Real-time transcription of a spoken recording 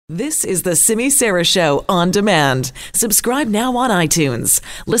This is the Simi Sara Show on demand. Subscribe now on iTunes.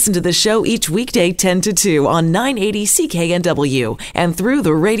 Listen to the show each weekday 10 to 2 on 980 CKNW and through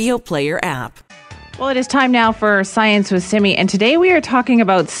the Radio Player app. Well, it is time now for Science with Simi, and today we are talking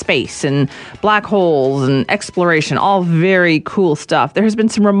about space and black holes and exploration, all very cool stuff. There has been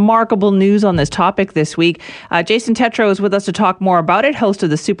some remarkable news on this topic this week. Jason Tetro is with us to talk more about it, host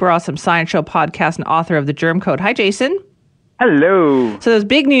of the Super Awesome Science Show podcast and author of The Germ Code. Hi, Jason. Hello. So there's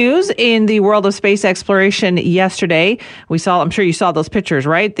big news in the world of space exploration yesterday. I'm sure you saw those pictures,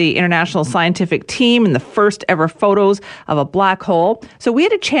 right? The International Scientific Team and the first ever photos of a black hole. So we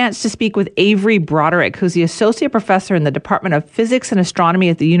had a chance to speak with Avery Broderick, who's the Associate Professor in the Department of Physics and Astronomy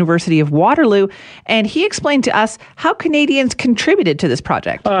at the University of Waterloo. And he explained to us how Canadians contributed to this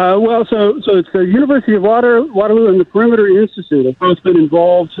project. So it's the University of Waterloo and the Perimeter Institute have both been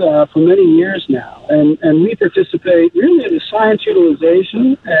involved for many years now. And we participate really in the science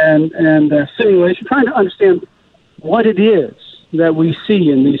utilization and simulation, trying to understand what it is that we see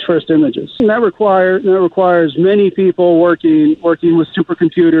in these first images. And that requires many people working with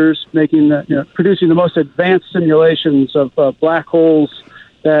supercomputers, producing the most advanced simulations of black holes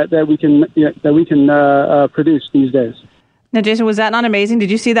that we can produce these days. Now, Jason, was that not amazing?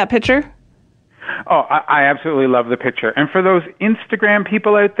 Did you see that picture? Oh, I absolutely love the picture. And for those Instagram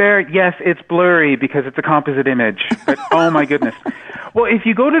people out there, yes, it's blurry because it's a composite image. But oh my goodness. Well, if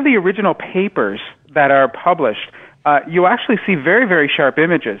you go to the original papers that are published, you actually see very, very sharp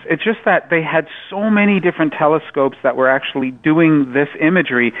images. It's just that they had so many different telescopes that were actually doing this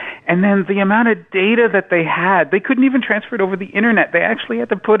imagery. And then the amount of data that they had, they couldn't even transfer it over the internet. They actually had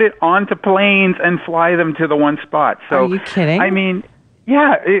to put it onto planes and fly them to the one spot. So, are you kidding? I mean,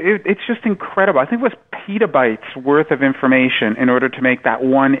 yeah, it's just incredible. I think it was petabytes worth of information in order to make that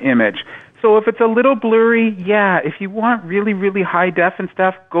one image. So if it's a little blurry, yeah, if you want really, really high def and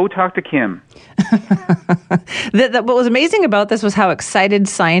stuff, go talk to Kim. What was amazing about this was how excited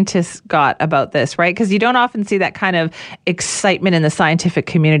scientists got about this, right? Because you don't often see that kind of excitement in the scientific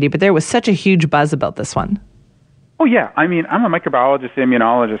community, but there was such a huge buzz about this one. Oh, yeah. I mean, I'm a microbiologist,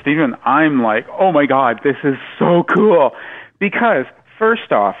 immunologist. Even I'm like, oh, my God, this is so cool. Because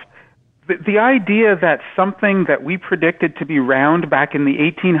first off, the idea that something that we predicted to be round back in the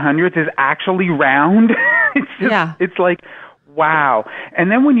 1800s is actually round, it's like, wow.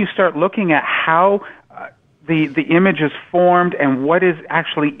 And then when you start looking at how the image is formed and what is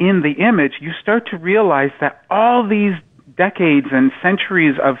actually in the image, you start to realize that all these decades and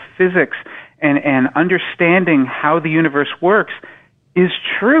centuries of physics and understanding how the universe works is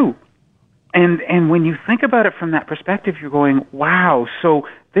true. And when you think about it from that perspective, you're going, wow, so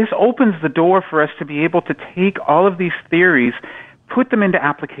this opens the door for us to be able to take all of these theories, put them into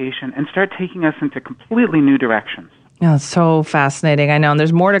application, and start taking us into completely new directions. Yeah, it's so fascinating. I know. And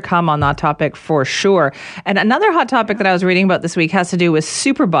there's more to come on that topic for sure. And another hot topic that I was reading about this week has to do with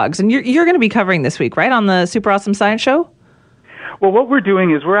superbugs. And you're going to be covering this week, right, on the Super Awesome Science Show? Well, what we're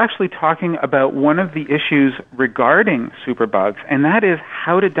doing is we're actually talking about one of the issues regarding superbugs, and that is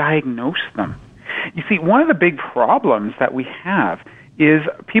how to diagnose them. You see, one of the big problems that we have is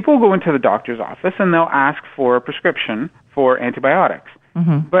people go into the doctor's office and they'll ask for a prescription for antibiotics.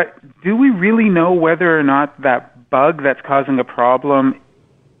 Mm-hmm. But do we really know whether or not that bug that's causing a problem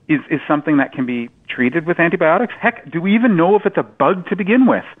is something that can be treated with antibiotics? Heck, do we even know if it's a bug to begin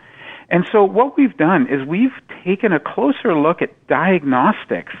with? And so what we've done is we've taken a closer look at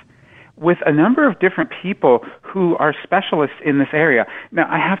diagnostics with a number of different people who are specialists in this area.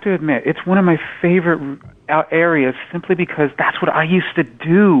 Now, I have to admit, it's one of my favorite areas simply because that's what I used to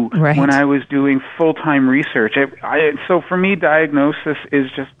do when I was doing full-time research. So for me, diagnosis is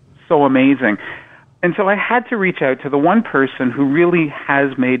just so amazing. And so I had to reach out to the one person who really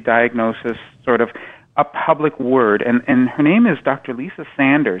has made diagnosis sort of a public word, and her name is Dr. Lisa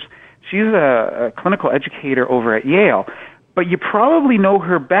Sanders. She's a clinical educator over at Yale, but you probably know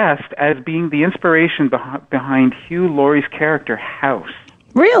her best as being the inspiration behind Hugh Laurie's character House.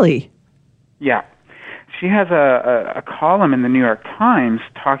 Really? Yeah. She has a column in the New York Times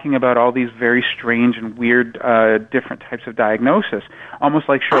talking about all these very strange and weird different types of diagnosis, almost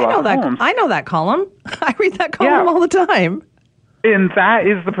like Sherlock Holmes. I know that column. I read that column all the time. And that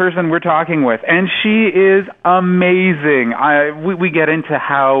is the person we're talking with, and she is amazing. We get into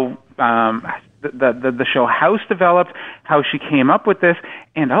how the show House developed, how she came up with this,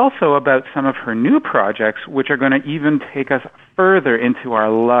 and also about some of her new projects, which are going to even take us further into our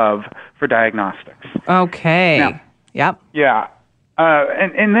love for diagnostics. Okay. Now, yep. Yeah.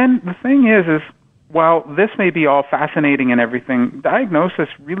 And then the thing is while this may be all fascinating and everything, diagnosis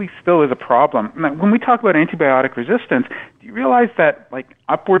really still is a problem. Now, when we talk about antibiotic resistance, do you realize that like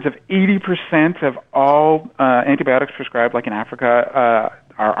upwards of 80% of all antibiotics prescribed, like in Africa,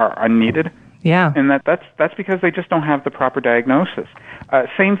 are unneeded? Yeah. And that's because they just don't have the proper diagnosis.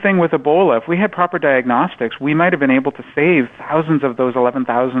 Same thing with Ebola. If we had proper diagnostics, we might have been able to save thousands of those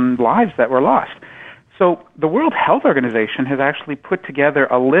 11,000 lives that were lost. So the World Health Organization has actually put together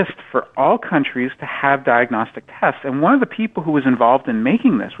a list for all countries to have diagnostic tests. And one of the people who was involved in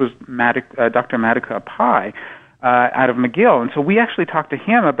making this was Dr. Madhuka Pai out of McGill. And so we actually talked to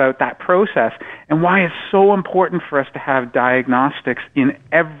him about that process and why it's so important for us to have diagnostics in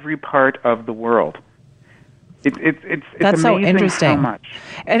every part of the world. It's that's so interesting. How much.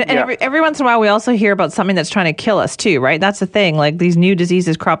 And every once in a while, we also hear about something that's trying to kill us too, right? That's the thing. Like these new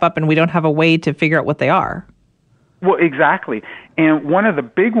diseases crop up, and we don't have a way to figure out what they are. Well, exactly. And one of the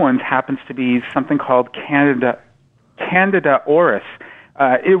big ones happens to be something called Candida auris.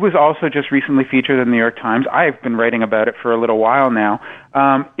 It was also just recently featured in the New York Times. I've been writing about it for a little while now.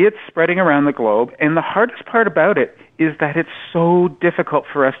 It's spreading around the globe, and the hardest part about it is that it's so difficult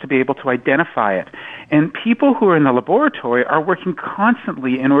for us to be able to identify it. And people who are in the laboratory are working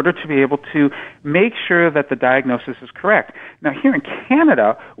constantly in order to be able to make sure that the diagnosis is correct. Now, here in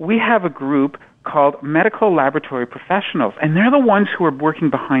Canada, we have a group called Medical Laboratory Professionals, and they're the ones who are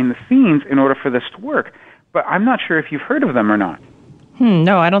working behind the scenes in order for this to work. But I'm not sure if you've heard of them or not.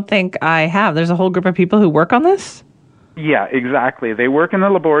 No, I don't think I have. There's a whole group of people who work on this? Yeah, exactly. They work in the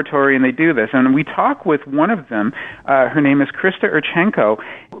laboratory and they do this. And we talk with one of them. Her name is Krista Urchenko.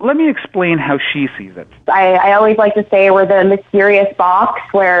 Let me explain how she sees it. I always like to say we're the mysterious box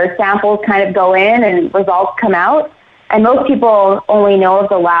where samples kind of go in and results come out. And most people only know of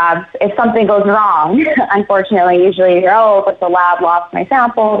the labs if something goes wrong. Unfortunately, usually you hear, but the lab lost my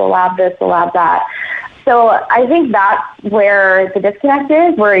sample, the lab this, the lab that. So I think that's where the disconnect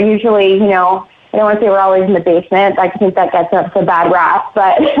is, where usually, I don't want to say we're always in the basement. I think that gets us a bad rap.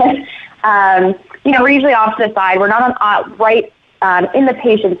 But, we're usually off to the side. We're not in the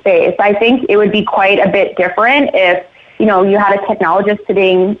patient space. I think it would be quite a bit different if, you had a technologist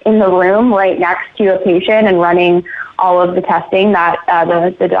sitting in the room right next to a patient and running all of the testing that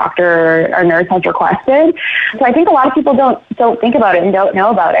the doctor or nurse has requested. So I think a lot of people don't think about it and don't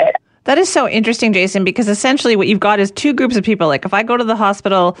know about it. That is so interesting, Jason, because essentially what you've got is two groups of people. Like if I go to the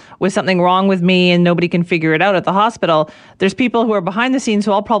hospital with something wrong with me and nobody can figure it out at the hospital, there's people who are behind the scenes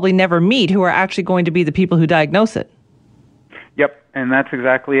who I'll probably never meet who are actually going to be the people who diagnose it. Yep, and that's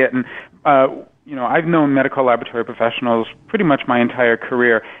exactly it. And, I've known medical laboratory professionals pretty much my entire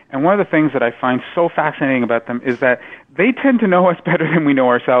career. And one of the things that I find so fascinating about them is that they tend to know us better than we know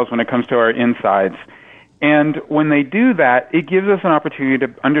ourselves when it comes to our insides. And when they do that, it gives us an opportunity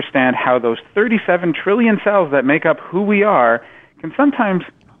to understand how those 37 trillion cells that make up who we are can sometimes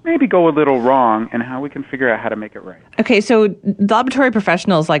maybe go a little wrong and how we can figure out how to make it right. Okay, so laboratory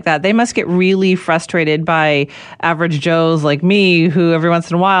professionals like that, they must get really frustrated by average Joes like me who every once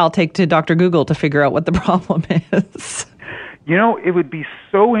in a while take to Dr. Google to figure out what the problem is. It would be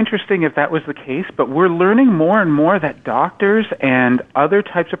so interesting if that was the case, but we're learning more and more that doctors and other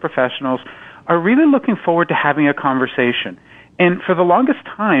types of professionals are really looking forward to having a conversation. And for the longest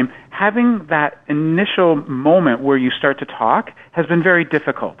time, having that initial moment where you start to talk has been very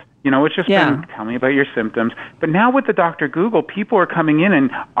difficult. It's just been, tell me about your symptoms. But now with the Dr. Google, people are coming in and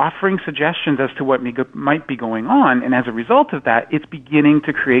offering suggestions as to what might be going on. And as a result of that, it's beginning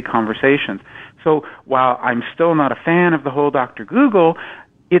to create conversations. So while I'm still not a fan of the whole Dr. Google,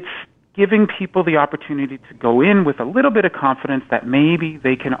 it's giving people the opportunity to go in with a little bit of confidence that maybe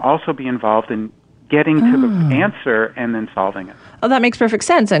they can also be involved in getting to the answer and then solving it. Oh, that makes perfect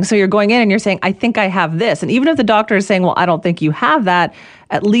sense. And so you're going in and you're saying, I think I have this. And even if the doctor is saying, well, I don't think you have that,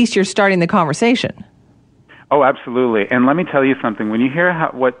 at least you're starting the conversation. Oh, absolutely. And let me tell you something. When you hear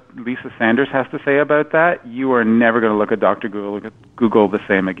what Lisa Sanders has to say about that, you are never going to look at Dr. Google the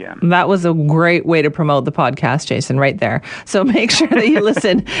same again. That was a great way to promote the podcast, Jason, right there. So make sure that you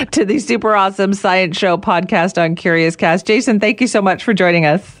listen to the super awesome Science Show podcast on Curious Cast. Jason, thank you so much for joining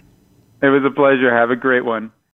us. It was a pleasure. Have a great one.